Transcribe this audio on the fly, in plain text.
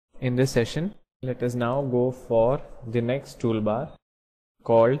In this session, let us now go for the next toolbar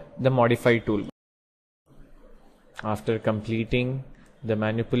called the Modify toolbar. After completing the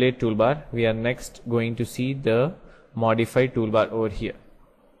Manipulate toolbar, we are next going to see the Modify toolbar over here.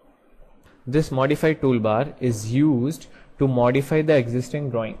 This Modify toolbar is used to modify the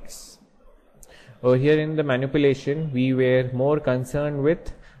existing drawings. Over here in the manipulation, we were more concerned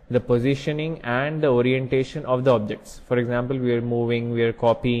with the positioning and the orientation of the objects. For example, we are moving, we are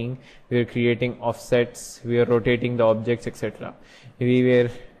copying, we are creating offsets, we are rotating the objects, etc. We were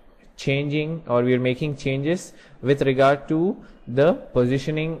changing or we are making changes with regard to the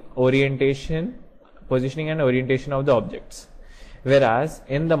positioning and orientation of the objects. Whereas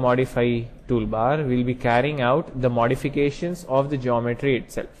in the Modify toolbar, we will be carrying out the modifications of the geometry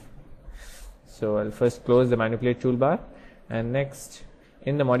itself. So I'll first close the Manipulate toolbar, and next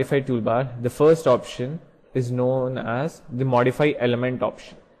in the Modify toolbar, the first option is known as the Modify Element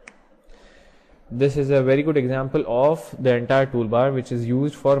option. This is a very good example of the entire toolbar which is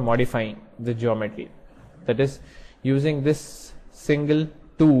used for modifying the geometry. That is, using this single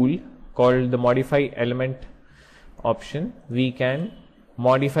tool called the Modify Element option, we can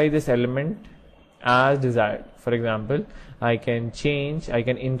modify this element as desired. For example, I can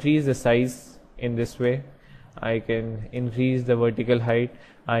increase the size in this way, I can increase the vertical height,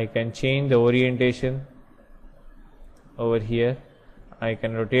 I can change the orientation over here, I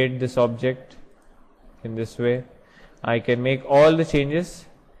can rotate this object in this way, I can make all the changes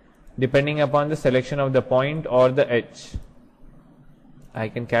depending upon the selection of the point or the edge. I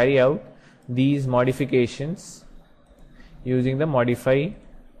can carry out these modifications using the Modify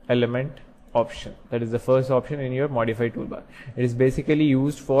Element option. That is the first option in your Modify toolbar. It is basically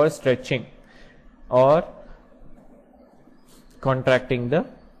used for stretching or contracting the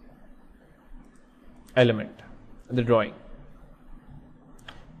element, the drawing.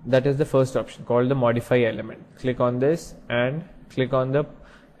 That is the first option called the Modify Element. Click on this and click on the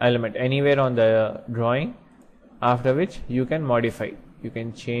element anywhere on the drawing, after which you can modify. You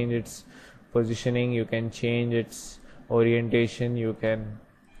can change its positioning, you can change its orientation, you can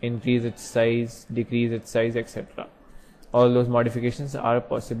increase its size, decrease its size, etc. All those modifications are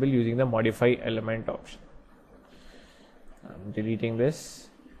possible using the Modify Element option. I'm deleting this.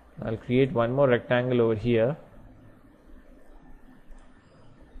 I'll create one more rectangle over here.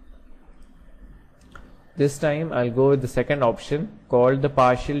 This time I'll go with the second option called the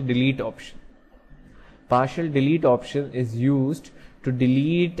Partial Delete option. Partial Delete option is used to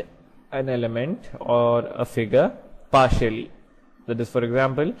delete an element or a figure partially. That is, for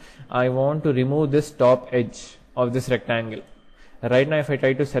example, I want to remove this top edge of this rectangle. Right now if I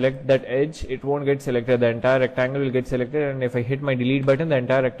try to select that edge, it won't get selected. The entire rectangle will get selected, and if I hit my delete button, the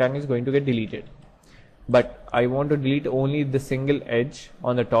entire rectangle is going to get deleted. But I want to delete only the single edge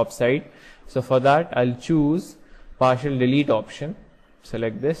on the top side. So for that I'll choose Partial Delete option,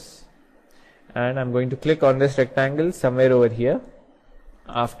 select this, and I'm going to click on this rectangle somewhere over here,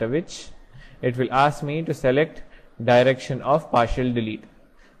 after which it will ask me to select direction of partial delete.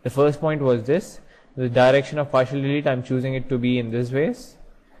 The first point was this, the direction of partial delete. I'm choosing it to be in this ways,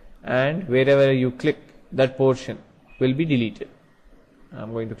 and wherever you click, that portion will be deleted.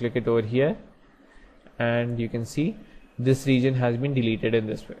 I'm going to click it over here, and you can see this region has been deleted in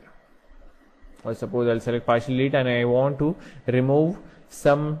this way. Or suppose I'll select partial delete and I want to remove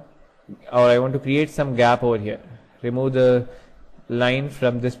some, or I want to create some gap over here. Remove the line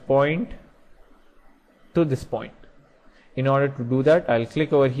from this point to this point. In order to do that, I'll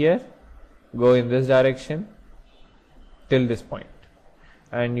click over here, go in this direction till this point,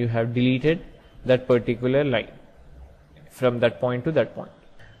 and you have deleted that particular line from that point to that point.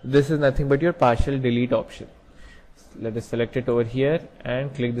 This is nothing but your Partial Delete option. Let us select it over here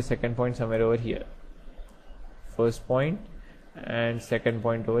and click the second point somewhere over here. First point and second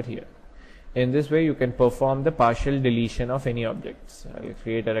point over here. In this way you can perform the partial deletion of any objects. I will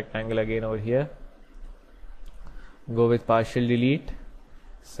create a rectangle again over here. Go with Partial Delete,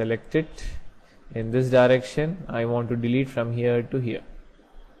 select it in this direction. I want to delete from here to here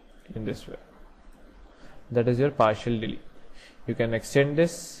in this way. That is your Partial Delete. You can extend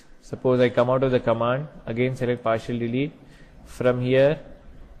this. Suppose I come out of the command, again select Partial Delete, from here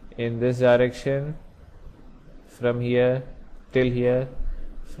in this direction, from here till here,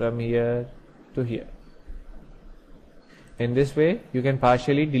 from here to here. In this way you can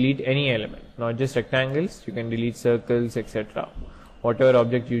partially delete any element, not just rectangles. You can delete circles, etc. Whatever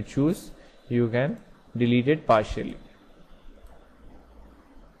object you choose, you can delete it partially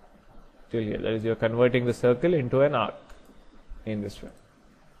till here. That is, you are converting the circle into an arc in this way.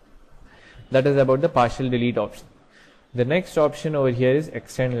 That is about the Partial Delete option. The next option over here is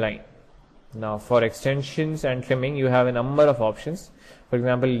extend line. Now for extensions and trimming you have a number of options. For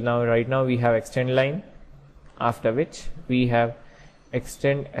example, right now we have extend line, after which we have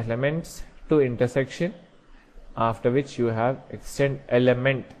extend elements to intersection, after which you have extend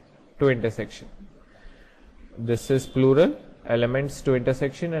element to intersection. This is plural, elements to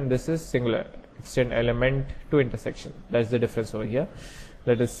intersection, and this is singular, extend element to intersection. That's the difference over here.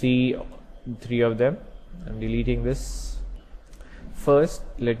 Let us see three of them. I'm deleting this. First,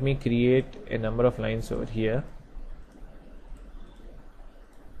 let me create a number of lines over here.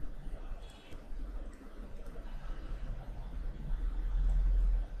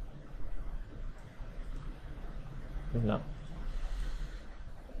 Now,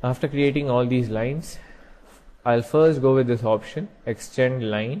 after creating all these lines, I'll first go with this option,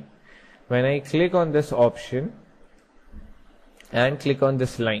 extend line. When I click on this option and click on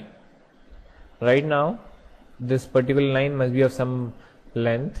this line, right now this particular line must be of some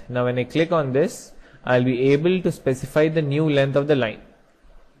length. Now when I click on this, I'll be able to specify the new length of the line.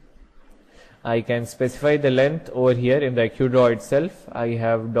 I can specify the length over here in the AccuDraw itself. I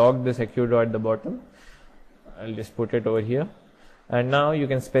have docked this AccuDraw at the bottom. I'll just put it over here, and now you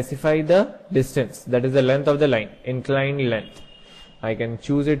can specify the distance, that is the length of the line, inclined length. I can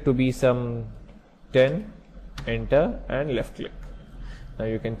choose it to be some 10, enter, and left click. Now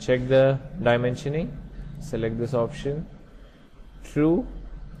you can check the dimensioning, select this option, true,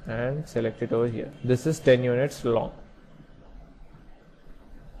 and select it over here. This is 10 units long.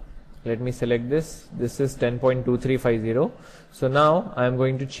 Let me select this. This is 10.2350. So now I am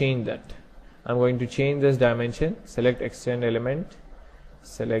going to change that. I'm going to change this dimension, select extend element,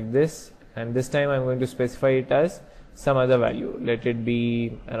 select this, and this time I'm going to specify it as some other value. Let it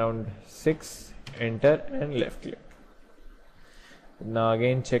be around 6, enter, and left click. Now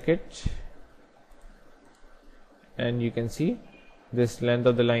again check it, and you can see this length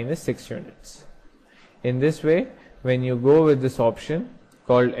of the line is 6 units. In this way, when you go with this option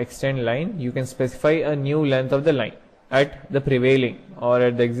called extend line, you can specify a new length of the line at the prevailing or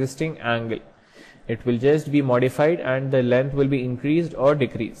at the existing angle. It will just be modified and the length will be increased or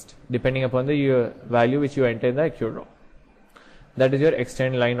decreased depending upon the value which you enter in the AccuDraw. That is your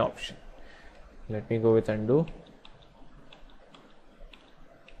extend line option. Let me go with undo.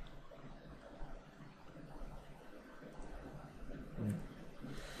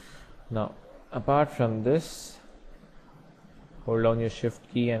 Now apart from this, hold down your shift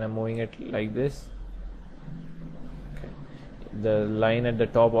key and I'm moving it like this. Okay. The line at the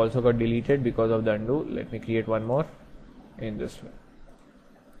top also got deleted because of the undo. Let me create one more in this way.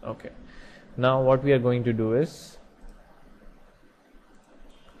 Okay. Now what we are going to do is,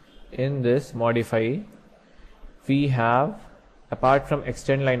 in this modify, we have, apart from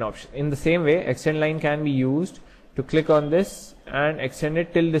extend line option, in the same way extend line can be used to click on this and extend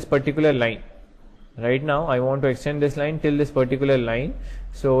it till this particular line. Right now I want to extend this line till this particular line,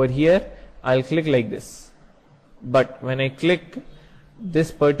 so over here I'll click like this, but when I click,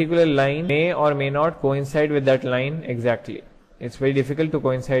 this particular line may or may not coincide with that line exactly. It's very difficult to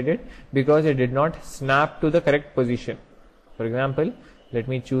coincide it because it did not snap to the correct position. For example, let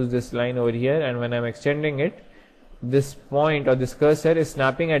me choose this line over here, and when I'm extending it, this point or this cursor is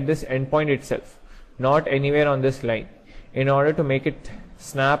snapping at this endpoint itself, not anywhere on this line. In order to make it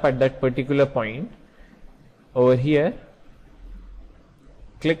snap at that particular point, over here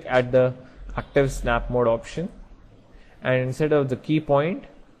click at the active snap mode option, and instead of the key point,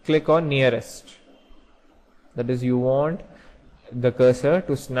 click on nearest. That is, you want the cursor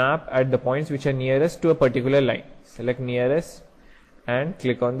to snap at the points which are nearest to a particular line. Select nearest and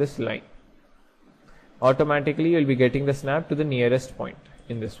click on this line. Automatically you will be getting the snap to the nearest point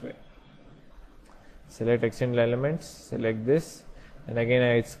in this way. Select extend elements, select this, and again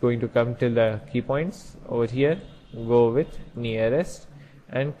it's going to come till the key points. Over here go with nearest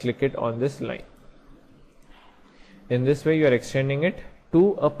and click it on this line. In this way you are extending it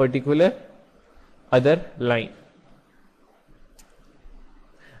to a particular other line.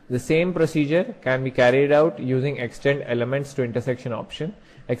 The same procedure can be carried out using extend elements to intersection option,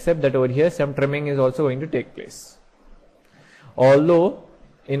 except that over here some trimming is also going to take place. Although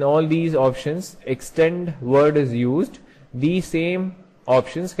in all these options extend word is used, these same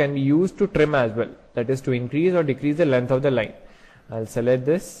options can be used to trim as well, that is to increase or decrease the length of the line. I'll select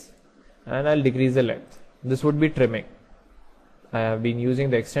this and I'll decrease the length. This would be trimming. I have been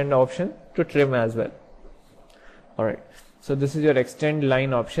using the extend option to trim as well. Alright, so this is your extend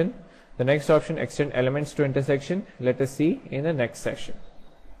line option. The next option, extend elements to intersection, let us see in the next session.